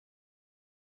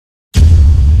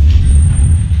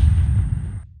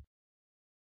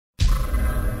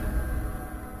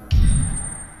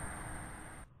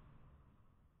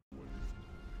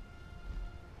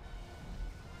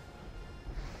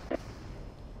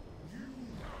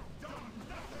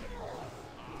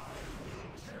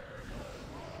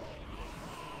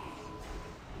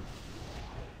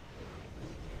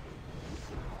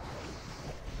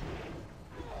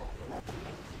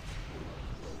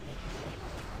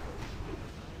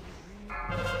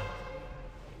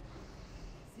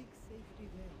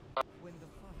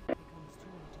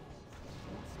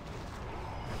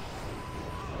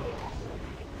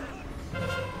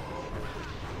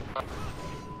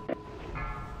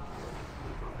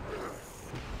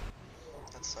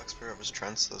Sure, it was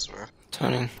Trent's those were.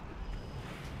 Turning.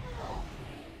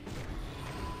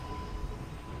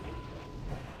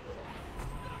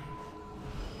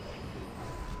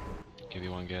 Give you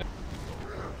one get.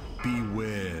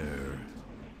 Beware.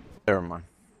 Never mind.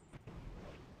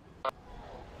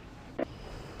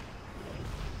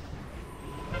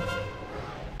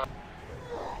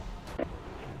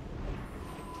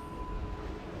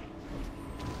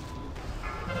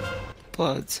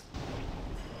 Bloods.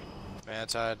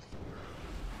 Mantide.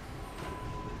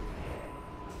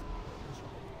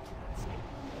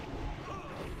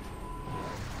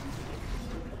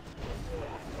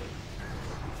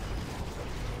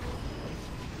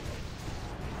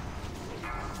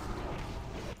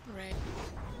 Right.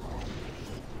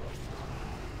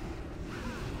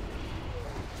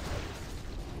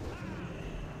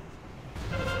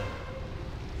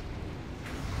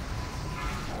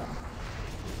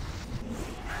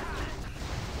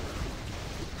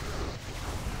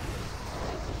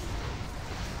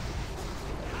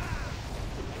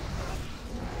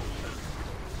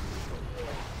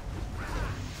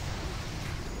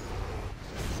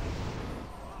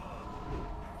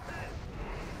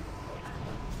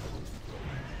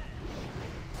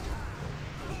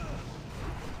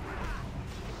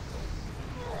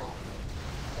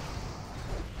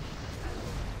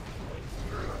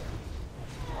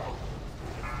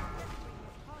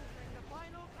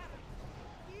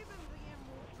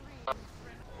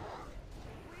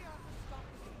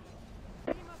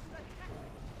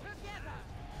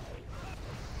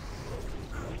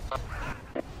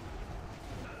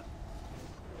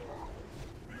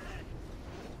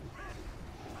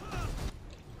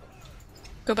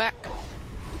 Go back.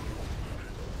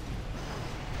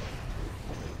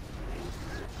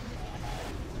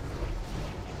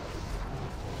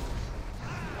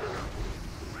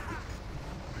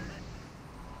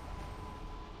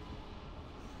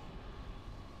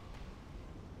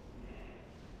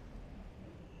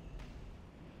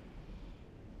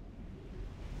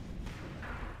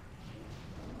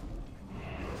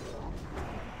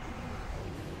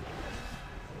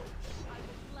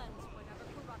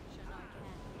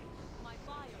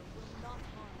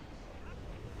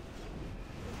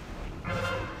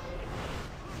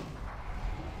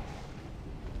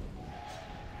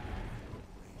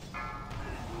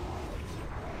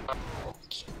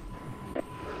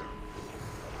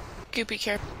 Goopy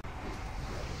care.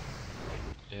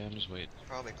 Yeah, I'm just waiting.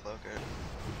 Probably cloak it.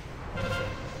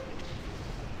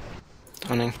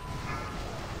 Turning.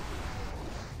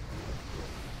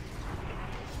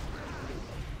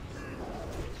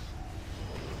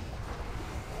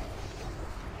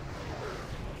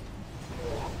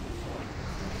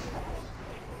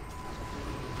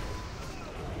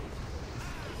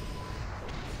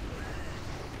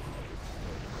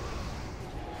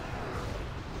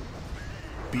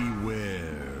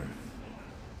 Beware.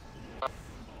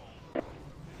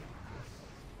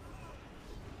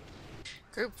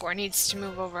 Group 4 needs to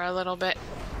move over a little bit.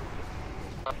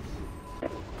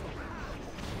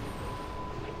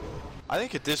 I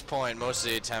think at this point, most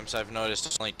of the attempts I've noticed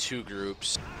is only 2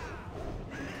 groups.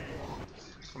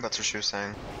 That's what she was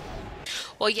saying.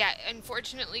 Well, yeah,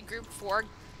 unfortunately, Group 4,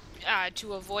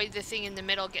 to avoid the thing in the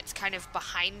middle, gets kind of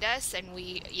behind us, and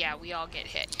we all get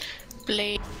hit.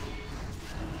 Blade.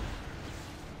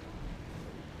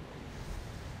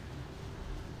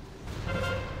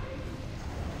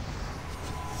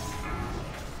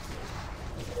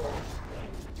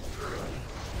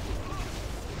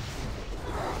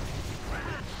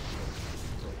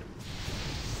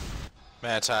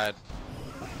 Mantide.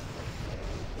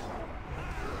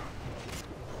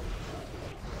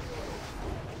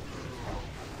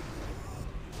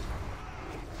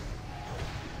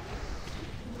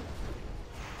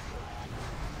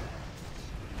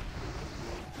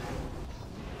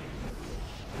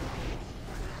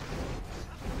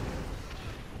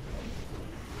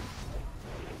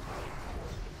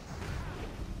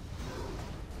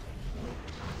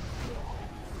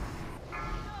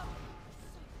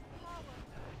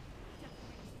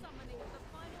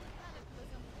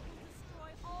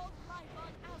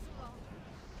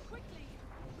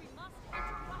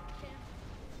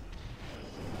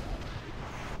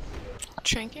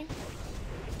 Shrinking.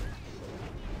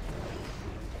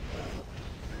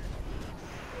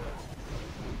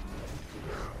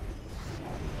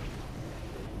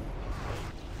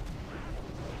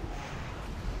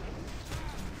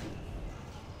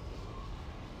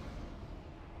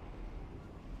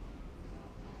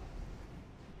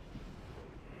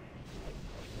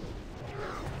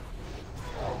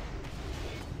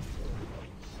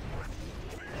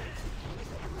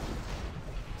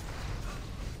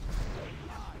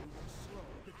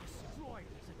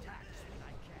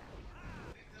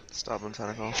 Stop on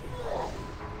tentacle.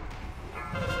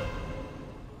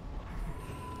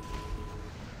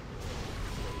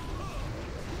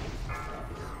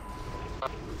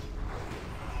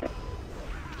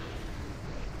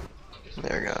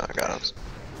 There we go, I got him.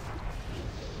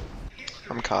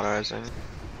 I'm cauterizing.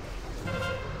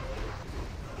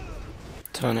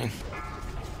 Toning.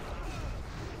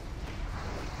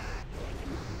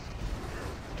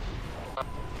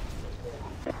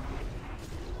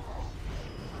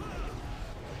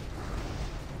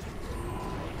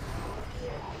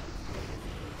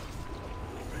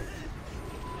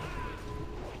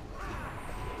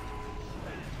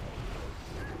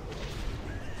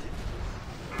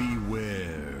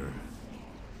 Beware.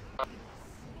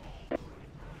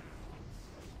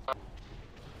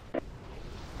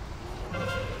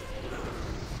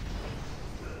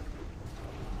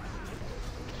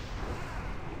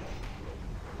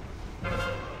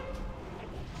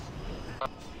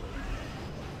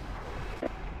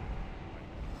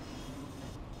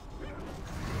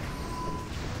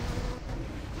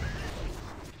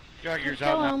 Jugger's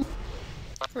out now.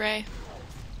 Ray.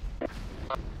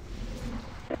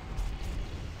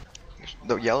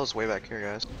 The yellow's way back here,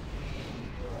 guys.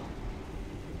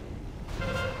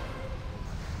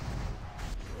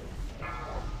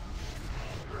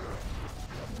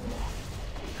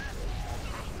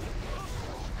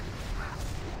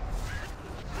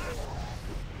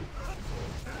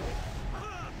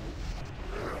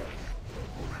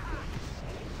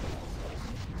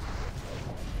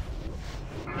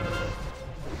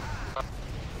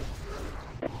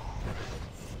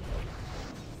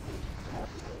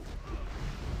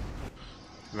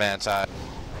 Man side.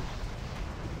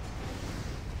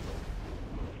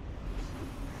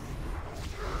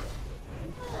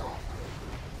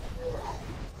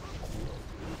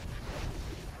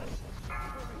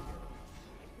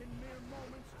 In mere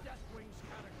moments, Deathwing's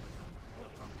cataclysm will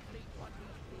complete what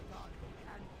he's begun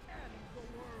and end the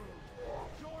world.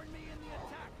 Join me in the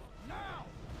attack now!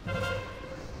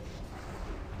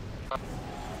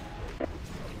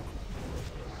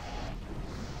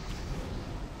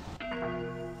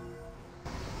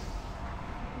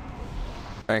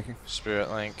 Thank you.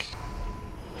 Spirit Link.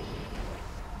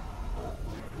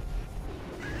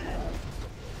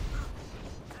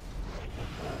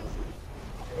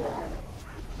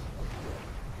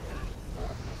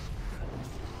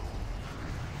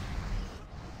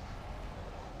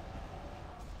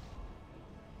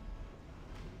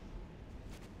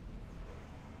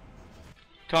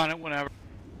 Taunt it whenever.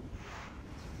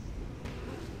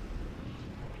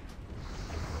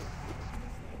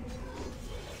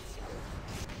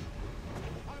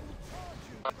 I will charge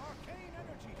you with arcane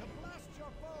energy to blast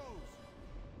your foes!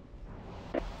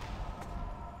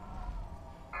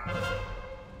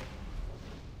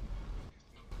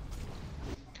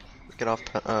 Get off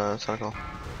tentacle.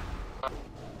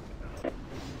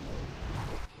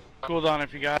 Cool down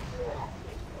if you got.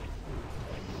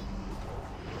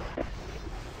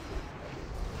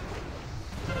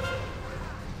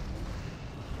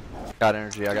 Got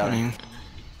energy, I got Toning. it.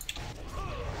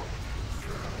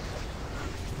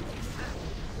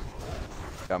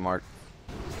 Got marked.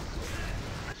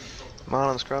 I'm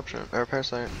on this corruption, or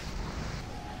parasite.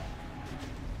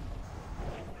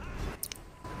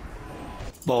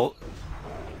 Bolt.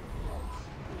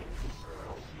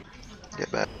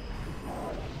 Get back.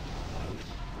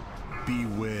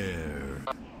 Beware.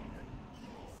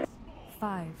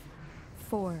 5,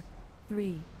 4,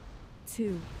 3,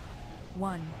 2,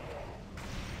 1.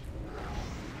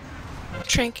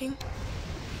 Shrinking.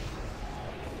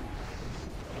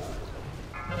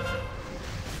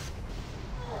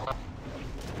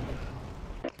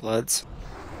 Bloods.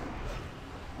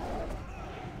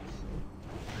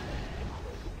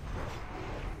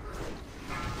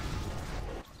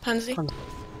 Pansy.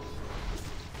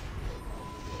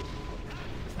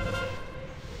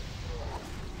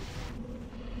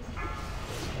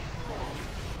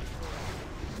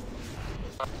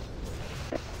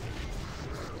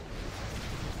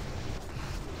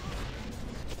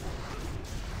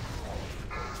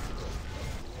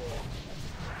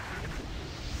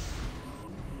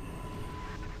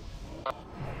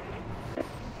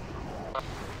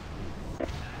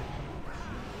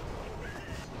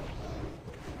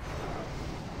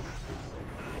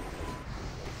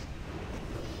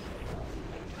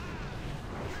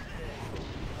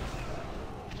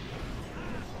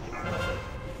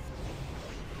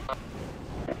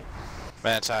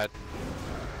 Man side.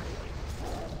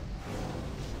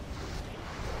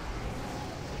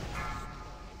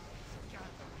 Gathering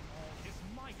all his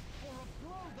might for a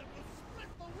blow that will split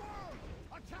the world!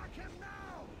 Attack him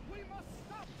now! We must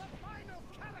stop the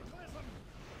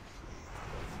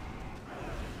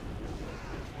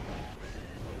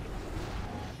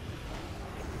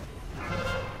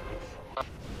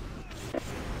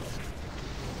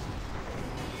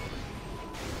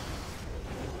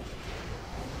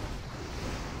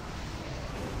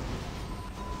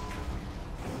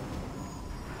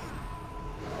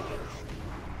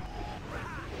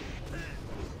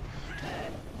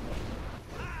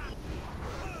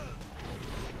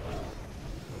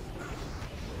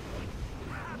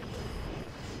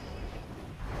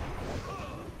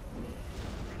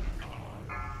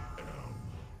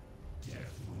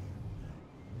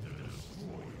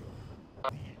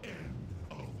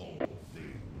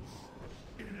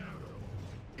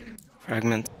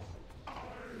Fragment.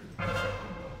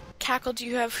 Cackle, do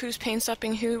you have who's pain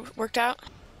stopping who worked out?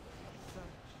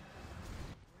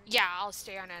 Yeah, I'll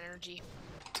stay on energy.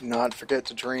 Do not forget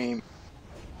to dream.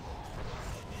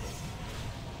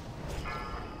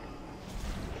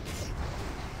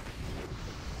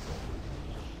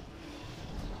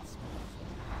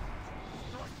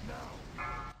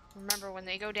 Remember, when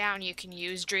they go down, you can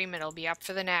use Dream. It'll be up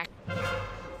for the neck.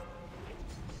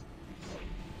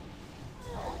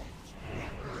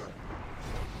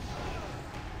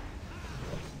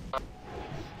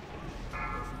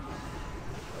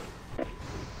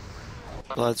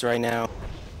 Bloods right now.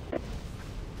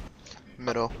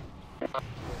 Middle.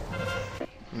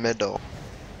 Middle.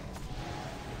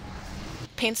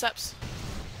 Pain stops.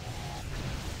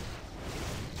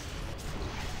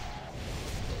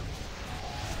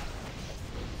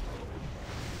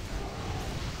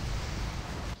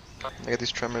 I get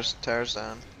these tremors towers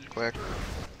down. Quick.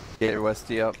 Get your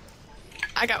Westy up.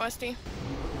 I got Westy.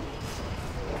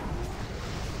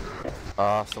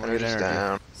 Someone get Energy's energy.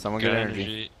 down. Someone get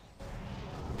energy.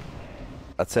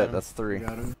 That's it. That's 3.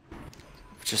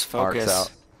 Just Mark's focus.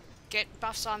 out. Get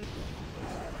buffs on.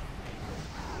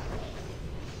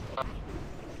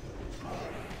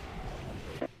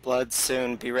 Blood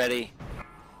soon. Be ready.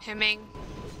 Hemming.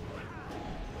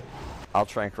 I'll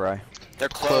trank Rai. They're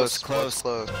close. Close.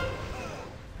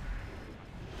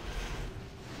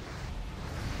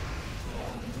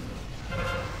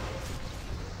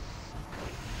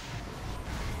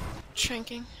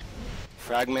 Shrinking.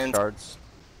 Fragment. Cards.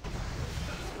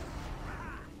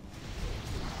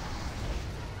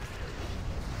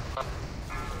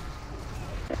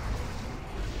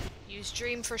 Use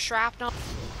Dream for shrapnel.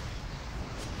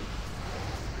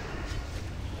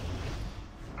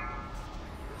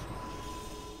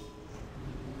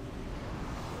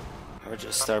 Or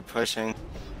just start pushing.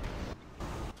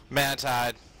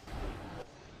 Mantide.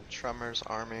 Tremors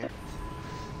army.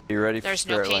 You ready for There's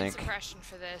no Spirit pain Link? suppression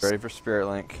for this. Ready for Spirit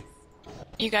Link?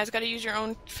 You guys gotta use your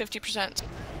own 50%.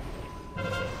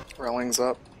 Rolling's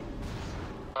up.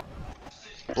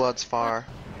 Blood's far.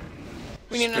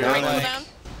 We need another Spirit rain Link. cooldown.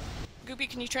 Goopy,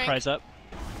 can you trank? Price up.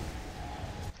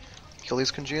 Kill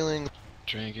these congealing.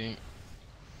 Drinking.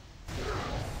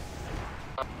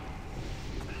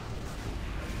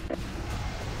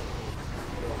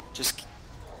 Just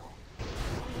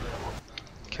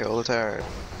Kill the turret.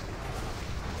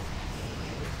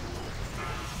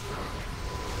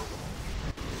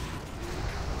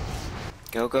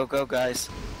 go, go, go, guys.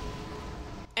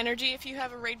 Energy if you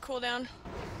have a raid cooldown.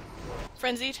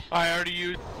 Frenzied. I already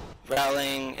used.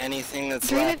 Rallying anything that's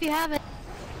Dream left. if you have it.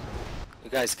 You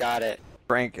guys got it.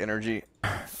 Frank energy.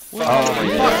 Oh,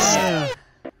 yes.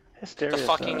 Hysteria The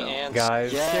fucking style. ants.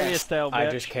 Guys, Yes. Style, I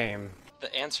bitch. just came.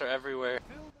 The ants are everywhere.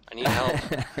 I need help.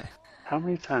 How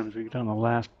many times have we done the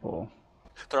last pull?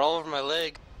 They're all over my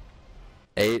leg.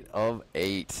 8 of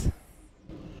 8.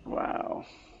 Wow.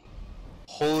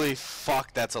 Holy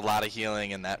fuck, that's a lot of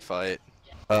healing in that fight.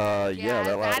 Yeah,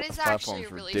 that is platform's actually a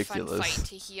really ridiculous. fun fight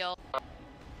to heal.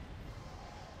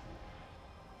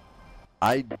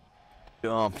 I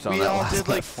dumped on We that all last did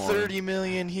like platform. 30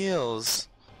 million heals.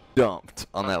 Dumped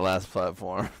on that last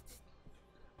platform.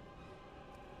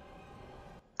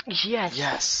 Yes.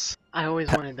 Yes. I always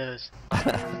wanted those.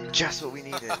 Just what we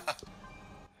needed.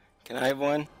 Can I have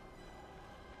one?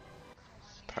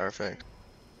 Perfect.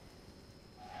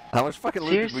 How much fucking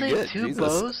loot did we Seriously, get? 2 Jesus.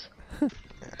 bows?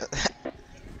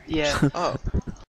 Yeah. Oh.